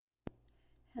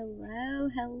Hello,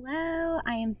 hello.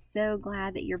 I am so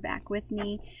glad that you're back with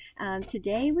me.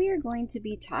 Today we are going to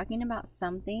be talking about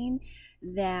something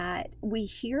that we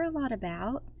hear a lot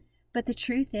about, but the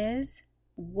truth is,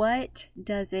 what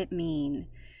does it mean?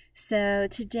 So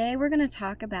today we're going to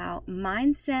talk about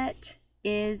mindset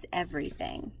is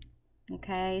everything.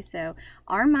 Okay, so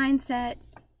our mindset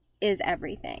is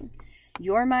everything.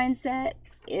 Your mindset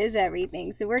is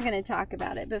everything. So we're going to talk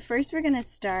about it. But first we're going to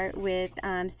start with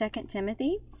 2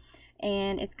 Timothy.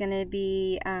 And it's going to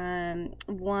be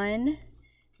 1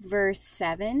 verse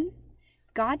 7.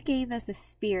 God gave us a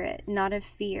spirit, not of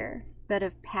fear, but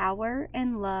of power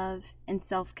and love and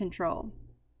self-control.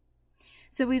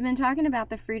 So we've been talking about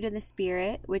the fruit of the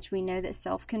Spirit, which we know that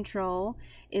self-control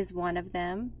is one of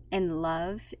them and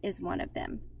love is one of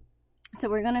them. So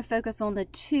we're going to focus on the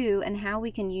two and how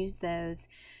we can use those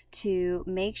to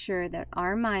make sure that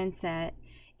our mindset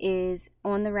is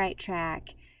on the right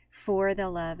track for the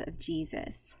love of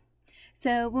Jesus.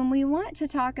 So when we want to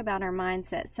talk about our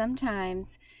mindset,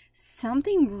 sometimes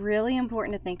something really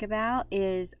important to think about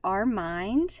is our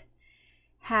mind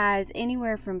has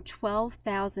anywhere from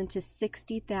 12,000 to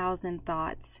 60,000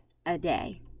 thoughts a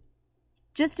day.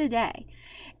 Just a day.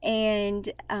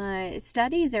 And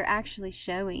studies are actually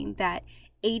showing that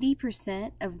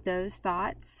 80% of those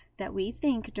thoughts that we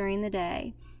think during the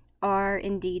day are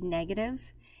indeed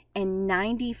negative, and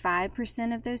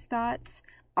 95% of those thoughts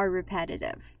are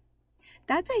repetitive.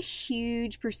 That's a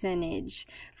huge percentage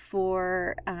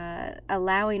for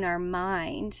allowing our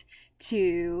mind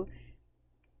to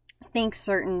think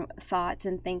certain thoughts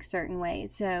and think certain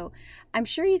ways. So I'm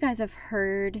sure you guys have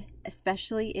heard,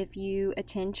 especially if you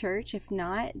attend church. If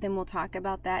not, then we'll talk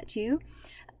about that too.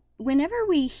 Whenever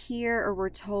we hear or we're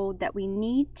told that we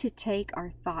need to take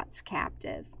our thoughts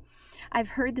captive, I've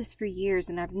heard this for years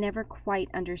and I've never quite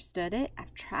understood it.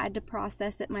 I've tried to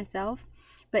process it myself,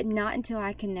 but not until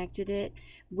I connected it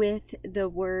with the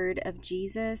word of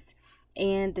Jesus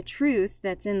and the truth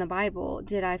that's in the Bible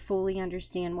did I fully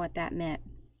understand what that meant.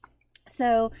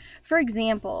 So, for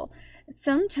example,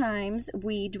 sometimes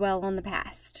we dwell on the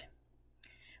past.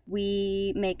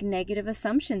 We make negative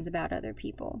assumptions about other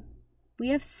people. We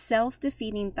have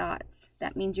self-defeating thoughts.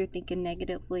 That means you're thinking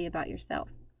negatively about yourself.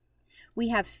 We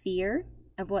have fear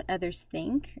of what others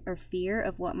think or fear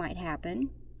of what might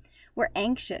happen. We're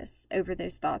anxious over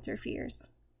those thoughts or fears.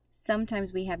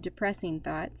 Sometimes we have depressing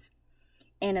thoughts.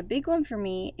 And a big one for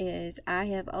me is I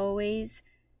have always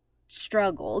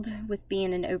struggled with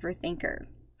being an overthinker.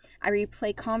 I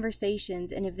replay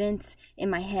conversations and events in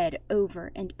my head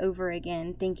over and over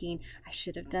again, thinking, I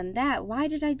should have done that. Why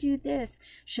did I do this?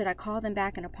 Should I call them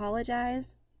back and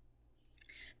apologize?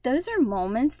 Those are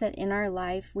moments that in our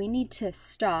life we need to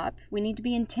stop. We need to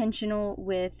be intentional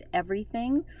with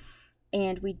everything,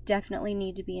 and we definitely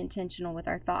need to be intentional with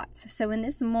our thoughts. So in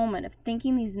this moment of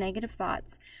thinking these negative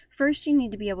thoughts, first you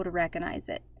need to be able to recognize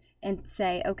it and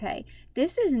say, okay,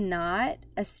 this is not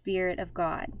a spirit of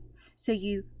God. So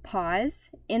you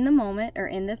pause in the moment or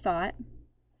in the thought,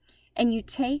 and you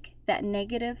take that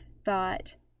negative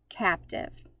thought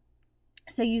captive.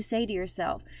 So you say to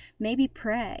yourself, maybe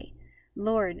pray,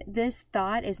 Lord, this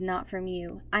thought is not from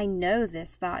you. I know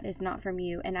this thought is not from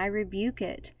you, and I rebuke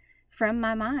it from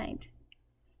my mind.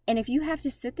 And if you have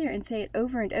to sit there and say it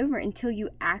over and over until you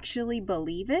actually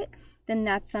believe it, then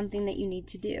that's something that you need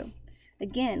to do.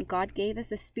 Again, God gave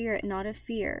us a spirit not of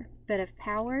fear, but of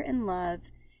power and love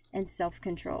and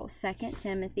self-control. 2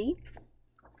 Timothy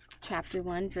chapter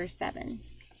 1, verse 7.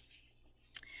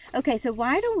 Okay, so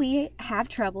why do we have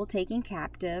trouble taking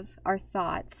captive our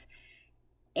thoughts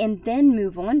and then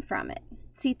move on from it?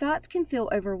 See, thoughts can feel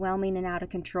overwhelming and out of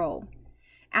control.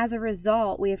 As a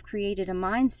result, we have created a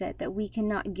mindset that we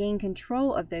cannot gain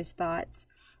control of those thoughts,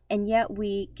 and yet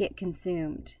we get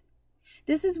consumed.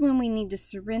 This is when we need to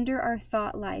surrender our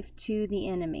thought life to the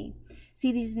enemy.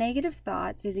 See, these negative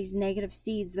thoughts or these negative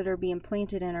seeds that are being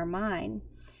planted in our mind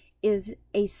is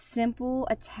a simple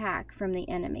attack from the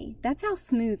enemy. That's how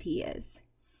smooth he is.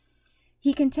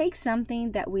 He can take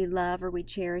something that we love or we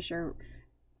cherish or,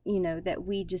 that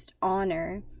we just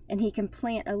honor, and he can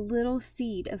plant a little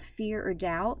seed of fear or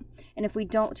doubt. And if we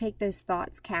don't take those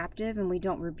thoughts captive and we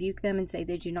don't rebuke them and say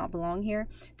they do not belong here,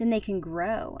 then they can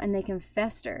grow and they can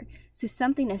fester. So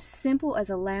something as simple as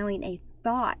allowing a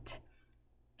thought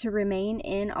to remain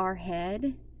in our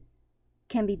head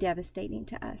can be devastating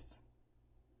to us.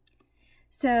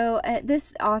 So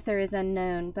this author is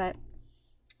unknown, but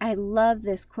I love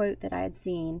this quote that I had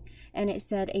seen, and it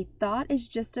said, "A thought is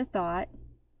just a thought,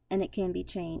 and it can be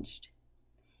changed."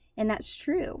 And that's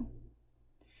true.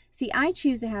 See, I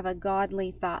choose to have a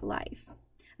godly thought life.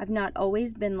 I've not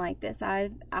always been like this. I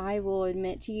will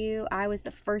admit to you, I was the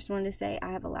first one to say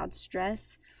I have allowed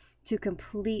stress to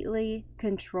completely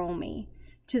control me,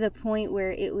 to the point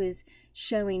where it was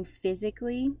showing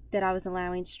physically that I was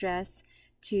allowing stress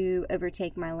to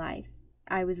overtake my life.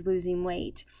 I was losing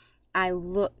weight. I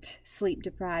looked sleep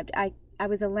deprived. I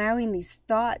was allowing these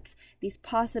thoughts, these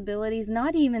possibilities,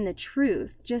 not even the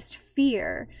truth, just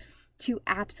fear, to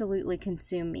absolutely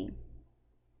consume me.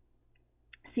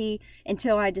 See,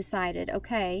 until I decided,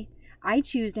 okay, I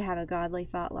choose to have a godly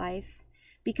thought life,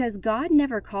 because God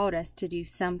never called us to do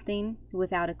something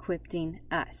without equipping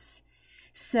us.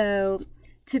 So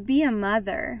to be a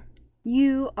mother,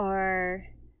 you are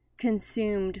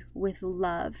consumed with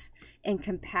love and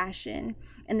compassion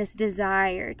and this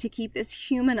desire to keep this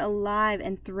human alive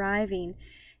and thriving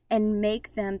and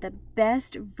make them the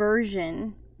best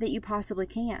version that you possibly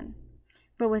can.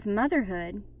 But with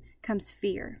motherhood comes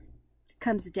fear,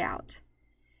 comes doubt,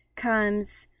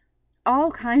 comes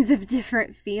all kinds of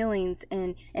different feelings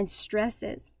and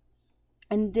stresses.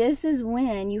 And this is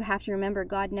when you have to remember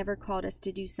God never called us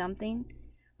to do something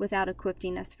without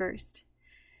equipping us first.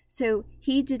 So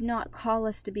he did not call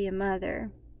us to be a mother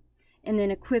and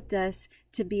then equipped us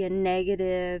to be a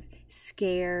negative,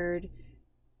 scared,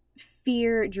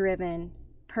 fear-driven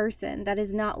person. That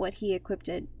is not what he equipped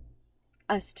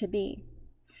us to be.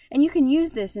 And you can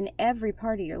use this in every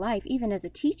part of your life, even as a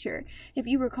teacher. If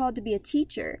you were called to be a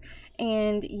teacher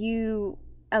and you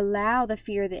allow the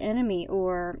fear of the enemy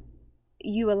or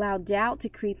you allow doubt to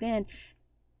creep in,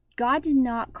 God did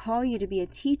not call you to be a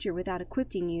teacher without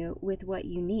equipping you with what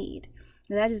you need.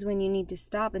 That is when you need to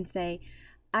stop and say,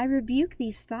 I rebuke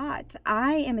these thoughts.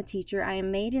 I am a teacher. I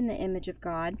am made in the image of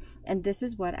God, and this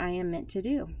is what I am meant to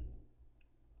do.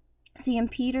 See, in 2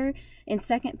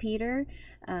 Peter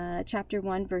chapter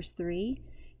 1, verse 3,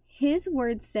 his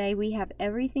words say we have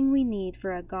everything we need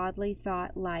for a godly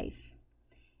thought life.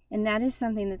 And that is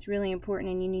something that's really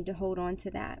important, and you need to hold on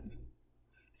to that.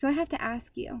 So I have to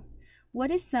ask you, what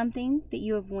is something that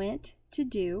you have went to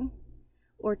do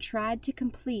or tried to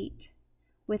complete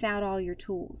without all your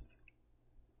tools?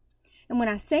 And when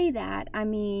I say that, I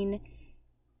mean,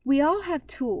 we all have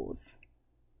tools.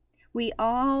 We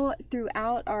all,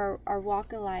 throughout our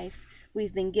walk of life,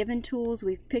 we've been given tools,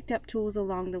 we've picked up tools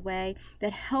along the way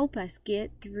that help us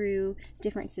get through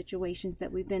different situations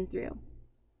that we've been through.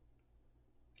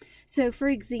 So, for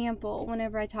example,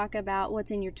 whenever I talk about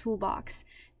what's in your toolbox,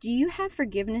 do you have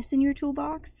forgiveness in your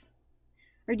toolbox?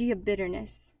 Or do you have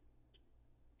bitterness?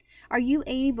 Are you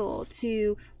able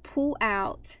to pull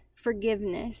out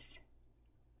forgiveness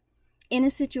in a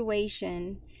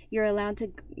situation? You're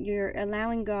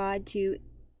allowing God to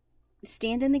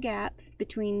stand in the gap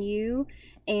between you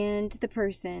and the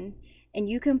person, and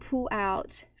you can pull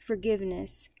out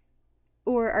forgiveness?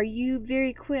 Or are you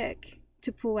very quick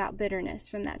to pull out bitterness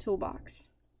from that toolbox?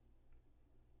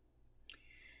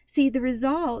 See, the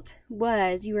result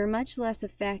was you were much less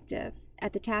effective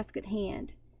at the task at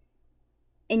hand,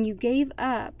 and you gave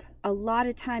up a lot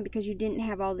of time because you didn't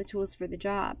have all the tools for the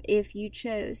job if you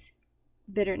chose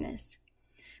bitterness.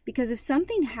 Because if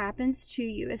something happens to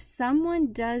you, if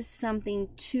someone does something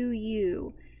to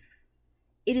you,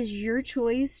 it is your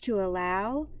choice to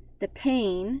allow the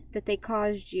pain that they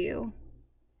caused you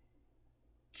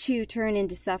to turn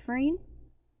into suffering,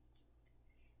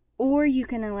 or you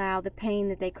can allow the pain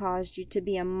that they caused you to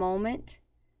be a moment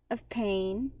of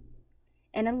pain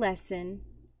and a lesson,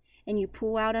 and you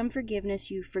pull out unforgiveness,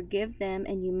 you forgive them,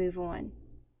 and you move on.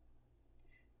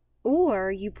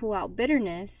 Or you pull out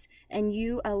bitterness and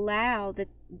you allow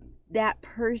that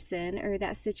person or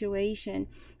that situation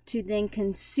to then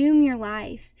consume your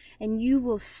life, and you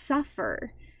will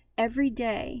suffer every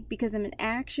day because of an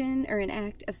action or an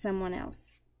act of someone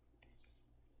else.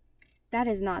 That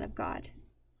is not of God.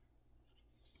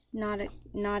 Not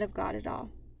of God at all.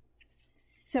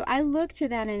 So I look to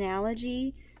that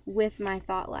analogy with my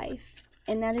thought life,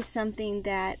 and that is something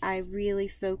that I really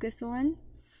focus on,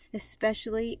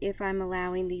 especially if I'm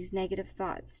allowing these negative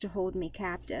thoughts to hold me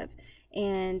captive,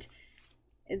 and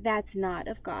that's not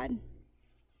of God.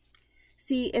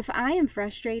 See, if I am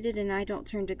frustrated and I don't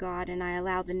turn to God and I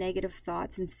allow the negative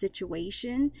thoughts and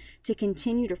situation to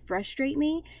continue to frustrate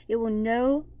me, it will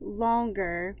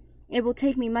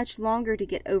take me much longer to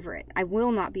get over it. I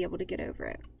will not be able to get over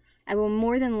it. I will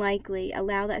more than likely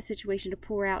allow that situation to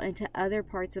pour out into other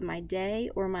parts of my day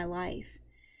or my life.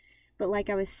 But like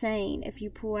I was saying, if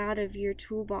you pull out of your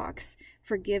toolbox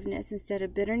forgiveness instead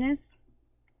of bitterness,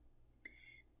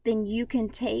 then you can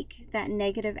take that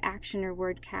negative action or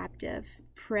word captive,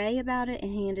 pray about it,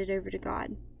 and hand it over to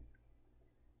God.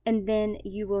 And then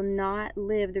you will not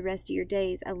live the rest of your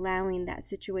days allowing that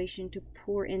situation to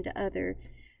pour into other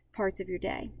parts of your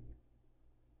day.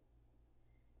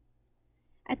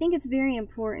 I think it's very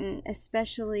important,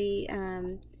 especially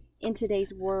in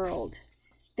today's world,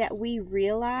 that we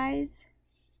realize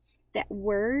that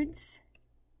words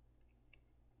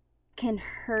can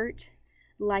hurt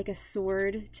like a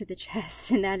sword to the chest,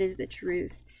 and that is the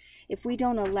truth. If we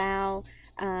don't allow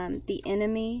the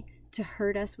enemy to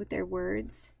hurt us with their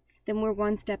words, then we're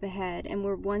one step ahead and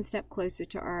we're one step closer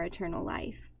to our eternal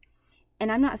life.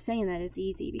 And I'm not saying that it's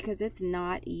easy, because it's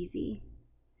not easy.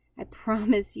 I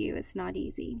promise you it's not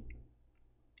easy.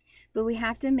 But we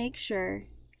have to make sure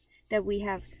that we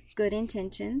have good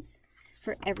intentions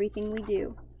for everything we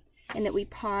do, and that we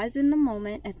pause in the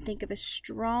moment and think of a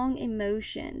strong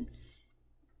emotion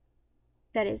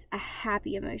that is a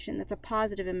happy emotion, that's a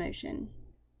positive emotion.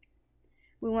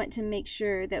 We want to make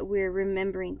sure that we're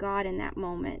remembering God in that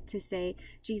moment to say,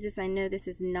 Jesus, I know this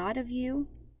is not of you,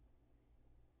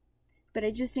 but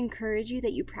I just encourage you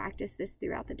that you practice this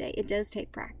throughout the day. It does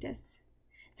take practice.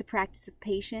 It's a practice of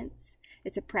patience.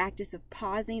 It's a practice of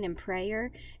pausing and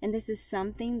prayer. And this is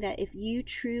something that if you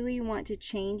truly want to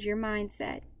change your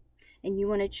mindset and you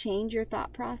want to change your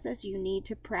thought process, you need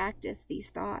to practice these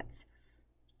thoughts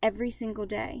every single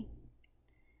day.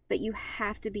 But you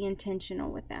have to be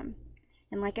intentional with them.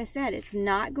 And like I said, it's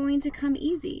not going to come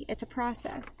easy. It's a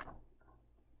process.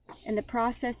 And the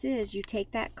process is you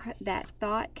take that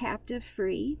thought captive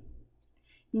free.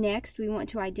 Next, we want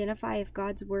to identify if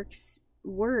God's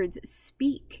words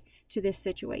speak to this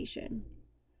situation.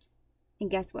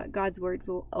 And guess what? God's word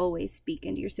will always speak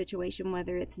into your situation,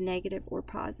 whether it's negative or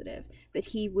positive. But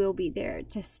He will be there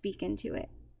to speak into it.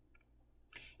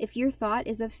 If your thought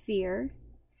is of fear,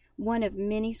 one of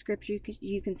many scriptures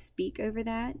you can speak over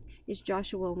that is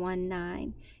Joshua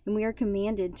 1:9. And we are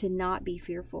commanded to not be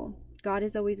fearful. God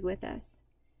is always with us.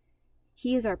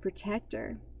 He is our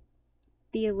protector.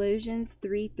 Theologians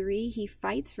 3:3, He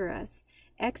fights for us.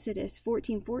 Exodus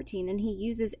 14:14, and He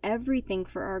uses everything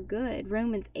for our good.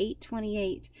 Romans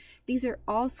 8:28. These are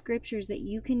all scriptures that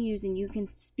you can use and you can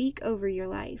speak over your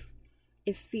life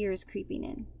if fear is creeping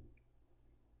in.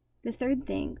 The third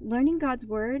thing, learning God's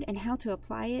word and how to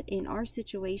apply it in our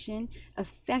situation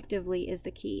effectively is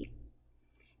the key.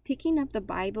 Picking up the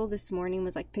Bible this morning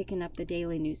was like picking up the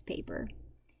daily newspaper.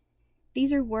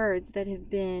 These are words that have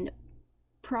been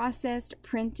processed,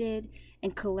 printed,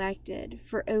 and collected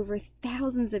for over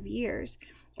thousands of years.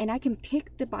 And I can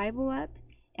pick the Bible up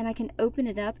and I can open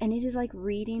it up, and it is like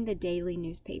reading the daily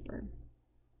newspaper.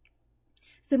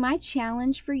 So my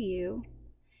challenge for you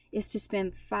is to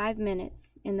spend 5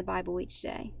 minutes in the Bible each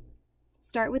day.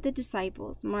 Start with the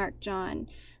disciples, Mark, John,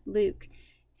 Luke.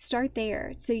 Start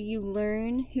there so you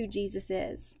learn who Jesus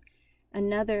is.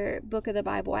 Another book of the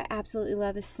Bible I absolutely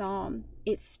love is Psalm.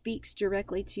 It speaks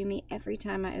directly to me every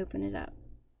time I open it up.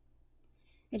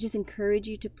 I just encourage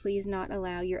you to please not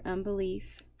allow your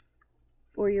unbelief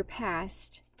or your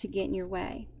past to get in your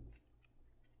way,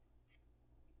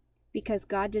 because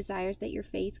God desires that your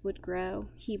faith would grow.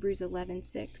 Hebrews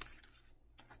 11:6.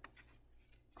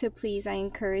 So please, I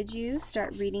encourage you,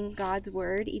 start reading God's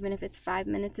word, even if it's 5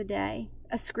 minutes a day,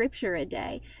 a scripture a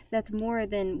day. That's more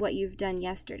than what you've done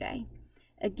yesterday.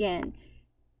 Again,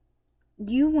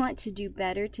 you want to do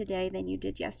better today than you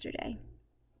did yesterday.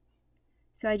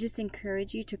 So I just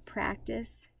encourage you to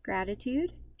practice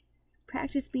gratitude,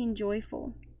 practice being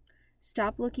joyful.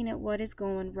 Stop looking at what is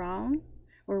going wrong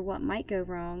or what might go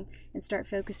wrong, and start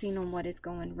focusing on what is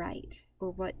going right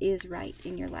or what is right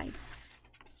in your life.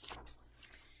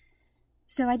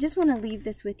 So I just want to leave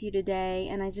this with you today,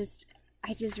 and I just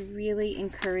really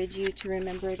encourage you to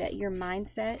remember that your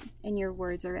mindset and your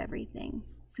words are everything.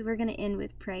 So we're going to end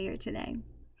with prayer today.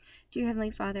 Dear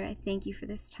Heavenly Father, I thank you for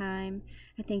this time.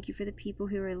 I thank you for the people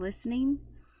who are listening.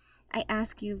 I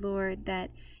ask you, Lord,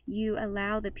 that you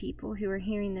allow the people who are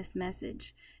hearing this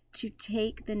message to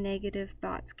take the negative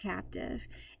thoughts captive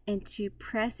and to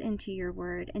press into your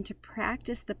word and to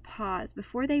practice the pause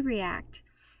before they react.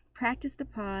 Practice the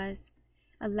pause.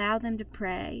 Allow them to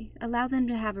pray. Allow them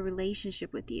to have a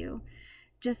relationship with you.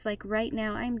 Just like right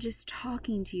now, I'm just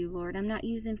talking to you, Lord. I'm not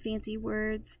using fancy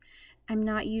words. I'm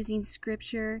not using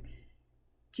scripture.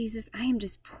 Jesus, I am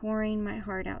just pouring my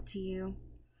heart out to you,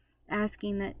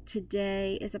 asking that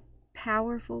today is a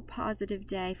powerful, positive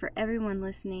day for everyone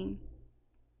listening.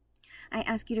 I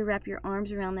ask you to wrap your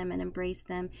arms around them and embrace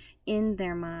them in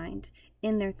their mind,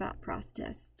 in their thought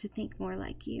process, to think more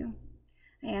like you.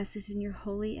 I ask this in your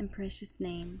holy and precious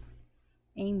name.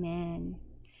 Amen.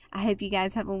 I hope you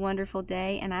guys have a wonderful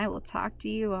day, and I will talk to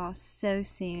you all so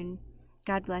soon.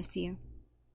 God bless you.